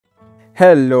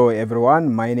Hello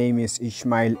everyone, my name is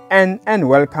Ishmael and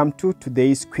welcome to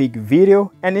today's quick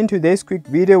video. And in today's quick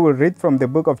video we'll read from the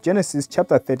book of Genesis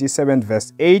chapter 37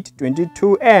 verse 8,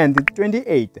 22 and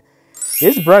 28.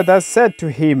 His brothers said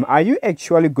to him, "Are you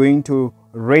actually going to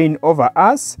reign over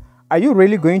us? Are you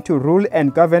really going to rule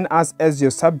and govern us as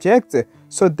your subjects?"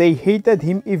 So they hated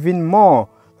him even more.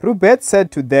 Reuben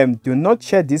said to them, "Do not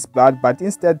shed this blood, but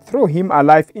instead throw him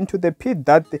alive into the pit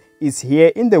that is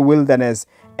here in the wilderness,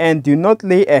 and do not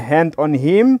lay a hand on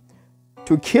him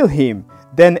to kill him."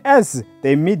 Then as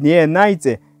they meet near night,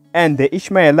 and the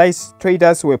Ishmaelite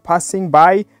traders were passing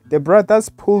by, the brothers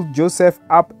pulled Joseph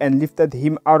up and lifted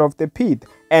him out of the pit,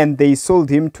 and they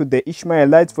sold him to the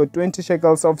Ishmaelites for 20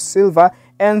 shekels of silver,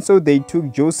 and so they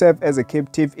took Joseph as a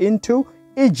captive into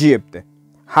Egypt.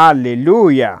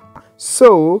 Hallelujah!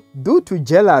 So, due to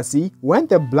jealousy, when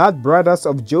the blood brothers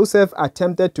of Joseph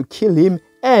attempted to kill him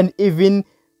and even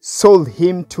sold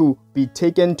him to be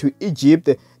taken to Egypt,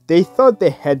 they thought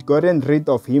they had gotten rid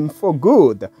of him for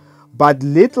good. But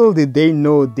little did they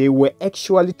know they were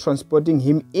actually transporting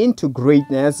him into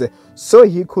greatness so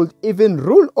he could even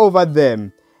rule over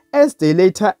them, as they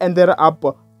later ended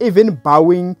up even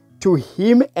bowing to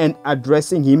him and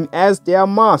addressing him as their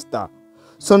master.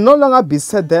 So no longer be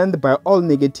saddened by all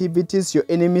negativities your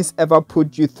enemies ever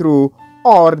put you through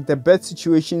or the bad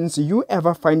situations you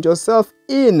ever find yourself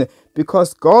in,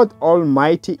 because God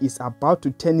Almighty is about to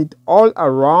turn it all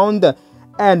around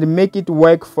and make it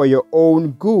work for your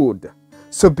own good.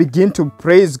 So begin to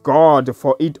praise God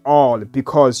for it all,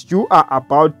 because you are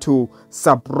about to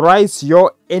surprise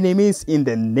your enemies in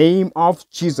the name of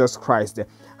Jesus Christ.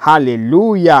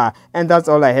 Hallelujah! And that's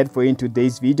all I had for you in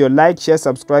today's video. Like, share,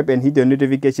 subscribe and hit the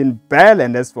notification bell.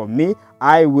 And as for me,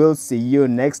 I will see you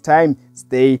next time.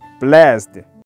 Stay blessed.